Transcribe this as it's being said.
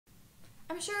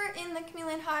sure in the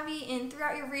chameleon hobby and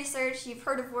throughout your research, you've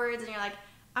heard of words and you're like,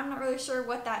 I'm not really sure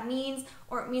what that means,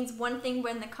 or it means one thing,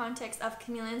 but in the context of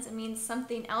chameleons, it means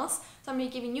something else. So I'm going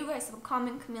to be giving you guys some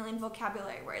common chameleon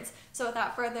vocabulary words. So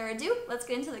without further ado, let's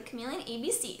get into the chameleon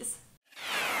ABCs.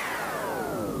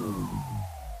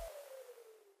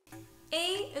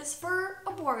 A is for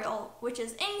arboreal, which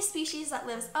is any species that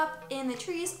lives up in the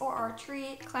trees or are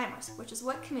tree climbers, which is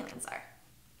what chameleons are.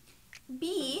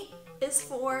 B is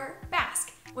for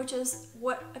bask, which is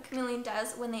what a chameleon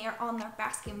does when they are on their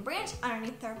basking branch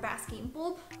underneath their basking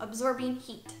bulb, absorbing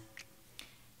heat.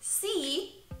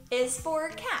 C is for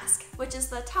casque, which is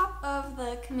the top of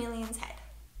the chameleon's head.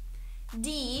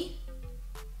 D,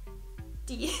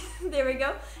 there we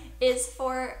go, is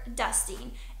for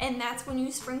dusting, and that's when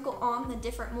you sprinkle on the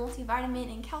different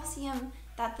multivitamin and calcium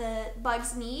that the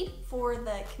bugs need for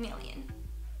the chameleon.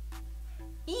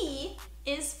 E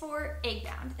is for egg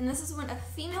bound, and this is when a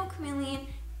female chameleon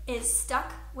is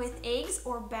stuck with eggs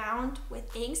or bound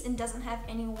with eggs and doesn't have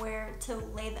anywhere to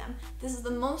lay them. This is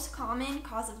the most common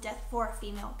cause of death for a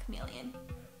female chameleon.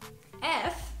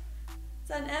 F, is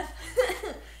that an F?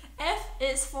 F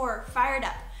is for fired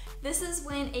up. This is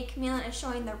when a chameleon is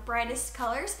showing their brightest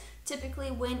colors.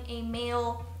 Typically when a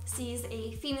male sees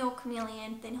a female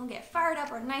chameleon, then he'll get fired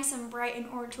up or nice and bright in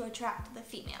order to attract the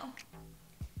female.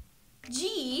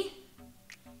 G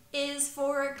is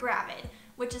for gravid,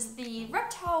 which is the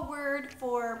reptile word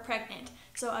for pregnant.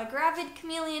 So a gravid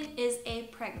chameleon is a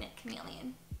pregnant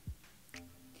chameleon.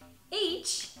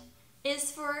 H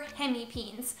is for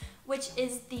hemipenes, which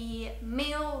is the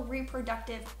male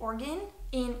reproductive organ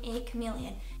in a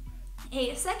chameleon.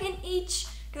 A second H,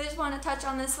 because I just want to touch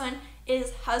on this one,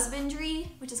 is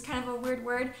husbandry, which is kind of a weird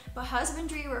word, but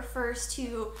husbandry refers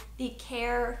to the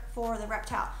care for the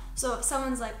reptile. So if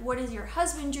someone's like, what is your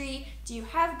husbandry? Do you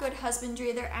have good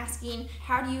husbandry? They're asking,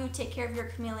 how do you take care of your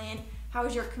chameleon? How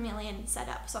is your chameleon set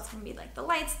up? So it's going to be like the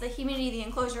lights, the humidity, the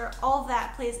enclosure, all of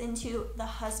that plays into the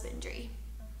husbandry.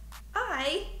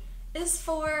 I is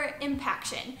for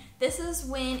impaction. This is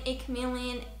when a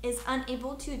chameleon is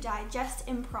unable to digest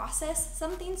and process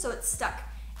something, so it's stuck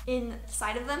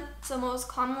inside of them. So most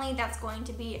commonly that's going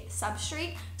to be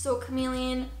substrate. So a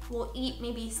chameleon will eat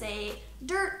maybe say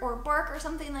dirt or bark or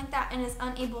something like that and is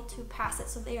unable to pass it,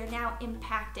 so they are now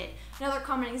impacted. Another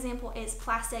common example is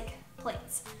plastic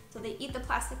plants. So they eat the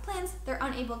plastic plants, they're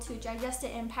unable to digest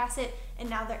it and pass it, and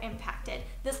now they're impacted.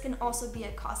 This can also be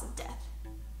a cause of death.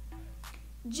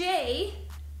 J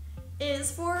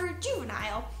is for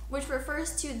juvenile, which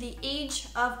refers to the age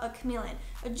of a chameleon.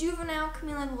 A juvenile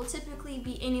chameleon will typically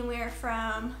be anywhere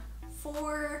from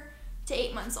 4 to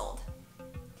 8 months old.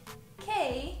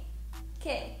 K,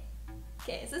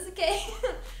 is this a K?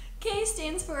 K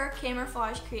stands for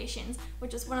Kammerflage Kreations,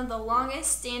 which is one of the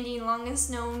longest standing, longest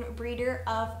known breeder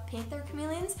of panther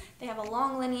chameleons. They have a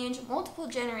long lineage, multiple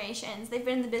generations. They've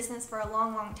been in the business for a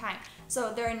long, long time.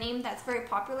 So they're a name that's very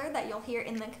popular that you'll hear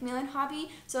in the chameleon hobby.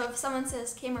 So if someone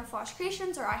says Kammerflage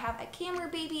Kreations or I have a camera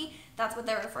baby, that's what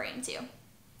they're referring to.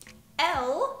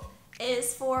 L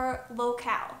is for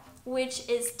locale, which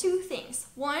is two things.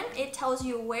 One, it tells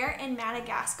you where in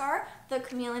Madagascar the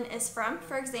chameleon is from.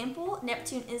 For example,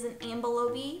 Neptune is an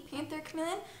ambelobe panther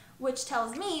chameleon, which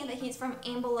tells me that he's from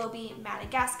Ambelobe,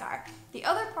 Madagascar. The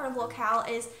other part of locale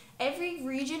is every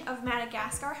region of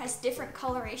Madagascar has different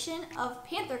coloration of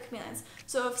panther chameleons.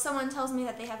 So if someone tells me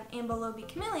that they have an Ambelobe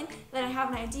chameleon, then I have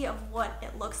an idea of what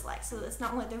it looks like. So it's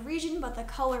not only the region, but the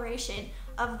coloration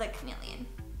of the chameleon.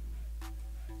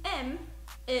 M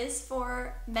is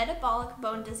for metabolic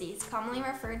bone disease, commonly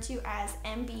referred to as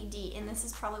MBD, and this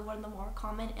is probably one of the more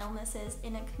common illnesses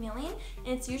in a chameleon, and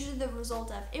it's usually the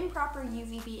result of improper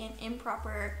UVB and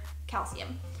improper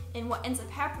calcium. And what ends up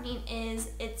happening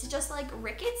is it's just like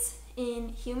rickets in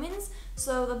humans,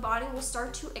 so the body will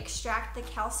start to extract the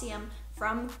calcium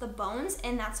from the bones,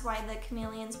 and that's why the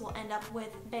chameleons will end up with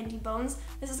bendy bones.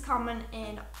 This is common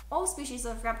in all species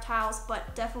of reptiles,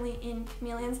 but definitely in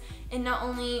chameleons. And not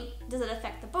only does it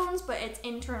affect the bones, but it's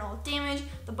internal damage.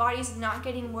 The body's not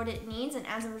getting what it needs, and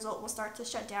as a result will start to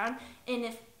shut down. And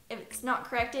if it's not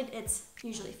corrected, it's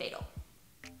usually fatal.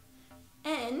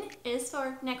 N is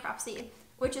for necropsy,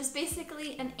 which is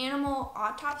basically an animal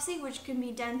autopsy, which can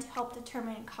be done to help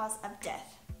determine cause of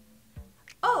death.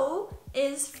 O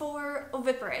is for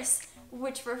oviparous,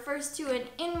 which refers to an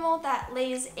animal that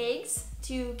lays eggs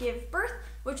to give birth,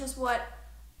 which is what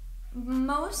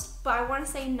most, but I want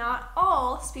to say not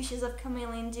all, species of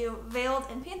chameleon do. Veiled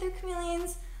and panther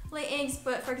chameleons lay eggs,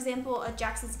 but for example, a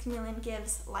Jackson's chameleon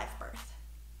gives live birth.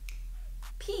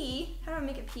 P, how do I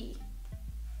make it P?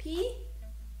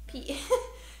 P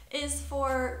is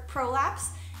for prolapse,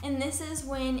 and this is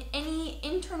when any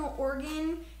internal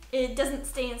organ, it doesn't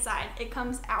stay inside, it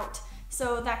comes out.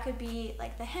 So that could be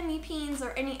like the hemipenes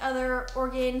or any other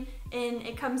organ, and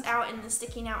it comes out and is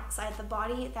sticking outside the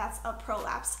body. That's a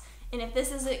prolapse. And if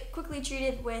this isn't quickly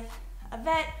treated with a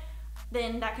vet,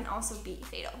 then that can also be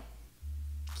fatal.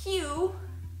 Q,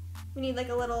 we need like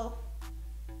a little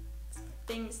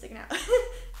thing sticking out.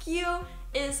 Q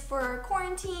is for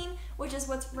quarantine, which is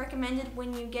what's recommended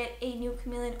when you get a new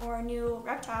chameleon or a new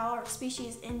reptile or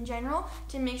species in general,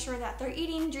 to make sure that they're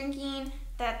eating, drinking,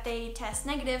 that they test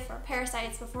negative for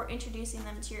parasites before introducing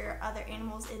them to your other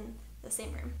animals in the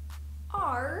same room.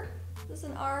 R, this is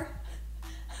an R,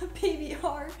 baby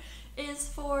R, is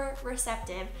for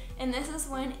receptive, and this is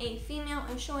when a female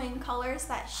is showing colors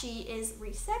that she is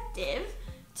receptive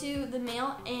to the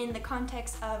male in the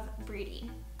context of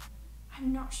breeding.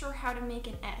 I'm not sure how to make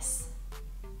an S.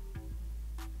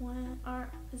 One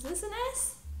R, is this an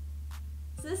S?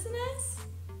 Is this an S?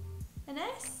 An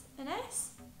S? An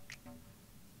S?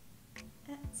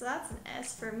 So that's an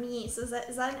S for me. So is that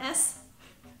an S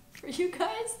for you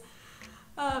guys?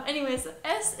 Anyways,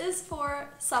 S is for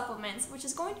supplements, which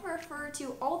is going to refer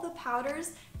to all the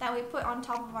powders that we put on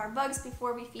top of our bugs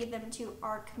before we feed them to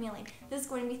our chameleon. This is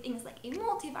going to be things like a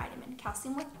multivitamin,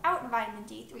 calcium without vitamin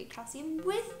D3, calcium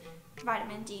with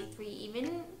vitamin D3,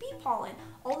 even bee pollen.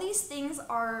 All these things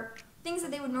are things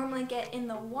that they would normally get in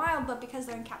the wild, but because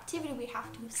they're in captivity, we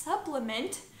have to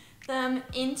supplement them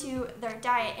into their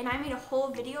diet. And I made a whole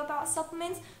video about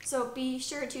supplements, so be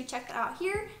sure to check that out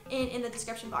here and in the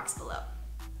description box below.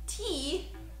 T,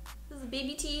 this is a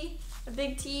baby T, a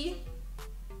big T.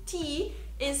 T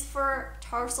is for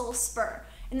tarsal spur,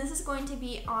 and this is going to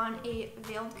be on a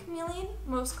veiled chameleon.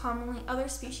 Most commonly, other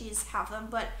species have them,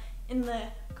 but in the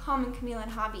common chameleon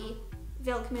hobby,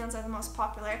 veiled chameleons are the most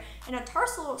popular. And a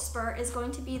tarsal spur is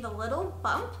going to be the little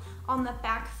bump on the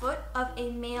back foot of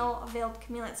a male veiled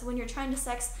chameleon. So when you're trying to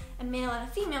sex a male and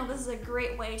a female, this is a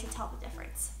great way to tell the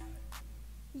difference.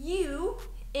 U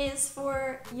is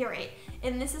for urate,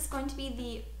 and this is going to be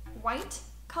the white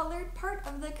colored part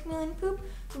of the chameleon poop.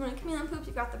 So when a chameleon poops,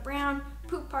 you've got the brown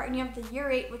poop part, and you have the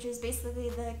urate, which is basically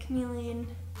the chameleon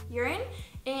urine.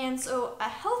 And so a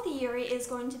healthy urate is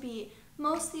going to be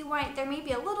mostly white. There may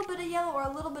be a little bit of yellow or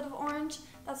a little bit of orange.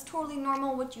 That's totally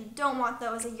normal. What you don't want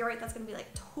though is a urate that's going to be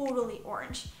like totally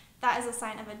orange. That is a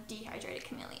sign of a dehydrated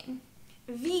chameleon.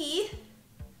 V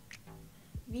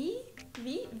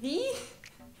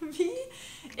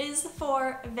is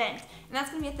for vent, and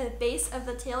that's going to be at the base of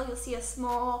the tail. You'll see a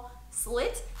small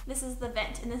slit. This is the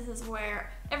vent, and this is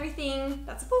where everything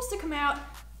that's supposed to come out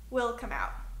will come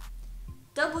out.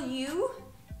 W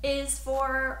is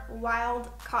for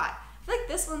wild caught. I feel like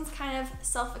this one's kind of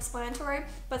self-explanatory,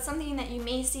 but something that you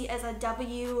may see as a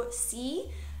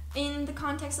WC in the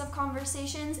context of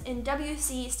conversations, and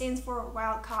WC stands for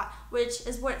wild caught, which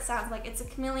is what it sounds like. It's a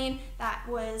chameleon that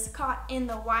was caught in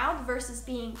the wild versus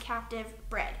being captive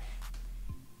bred.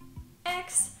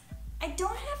 X, I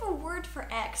don't have a word for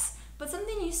X, but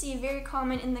something you see very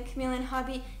common in the chameleon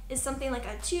hobby is something like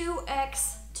a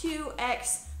 2x,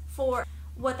 2x, 4.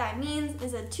 What that means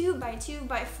is a 2 by 2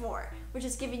 by 4, which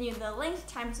is giving you the length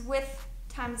times width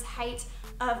times height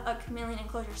of a chameleon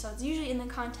enclosure. So it's usually in the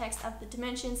context of the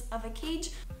dimensions of a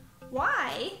cage.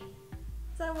 Y,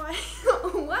 is that Y?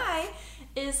 Y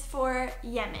is for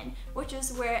Yemen, which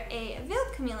is where a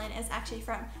veiled chameleon is actually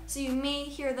from. So you may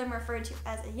hear them referred to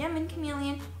as a Yemen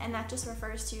chameleon, and that just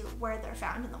refers to where they're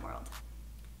found in the world.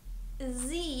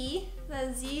 Z,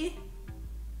 the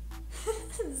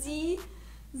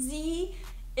Z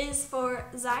is for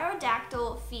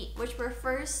Zygodactyl feet, which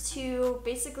refers to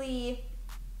basically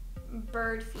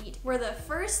bird feet, where the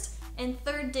first and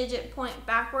third digit point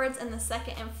backwards and the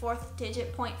second and fourth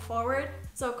digit point forward.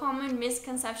 So a common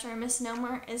misconception or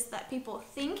misnomer is that people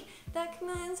think that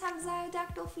chameleons have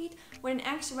Zygodactyl feet, when in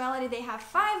actuality they have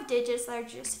 5 digits that are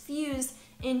just fused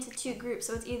into 2 groups.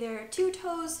 So it's either 2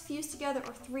 toes fused together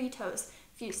or 3 toes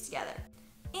fused together.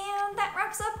 And that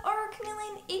wraps up our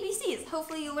chameleon ABCs.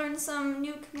 Hopefully you learned some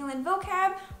new chameleon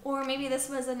vocab, or maybe this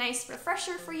was a nice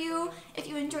refresher for you. If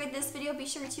you enjoyed this video, be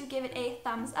sure to give it a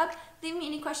thumbs up. Leave me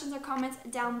any questions or comments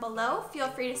down below. Feel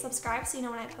free to subscribe so you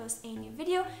know when I post a new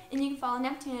video. And you can follow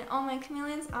Neptune and all my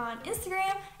chameleons on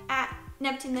Instagram at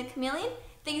Neptune the Chameleon.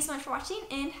 Thank you so much for watching,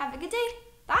 and have a good day.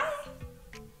 Bye!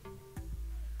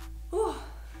 Ooh,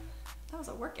 that was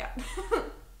a workout.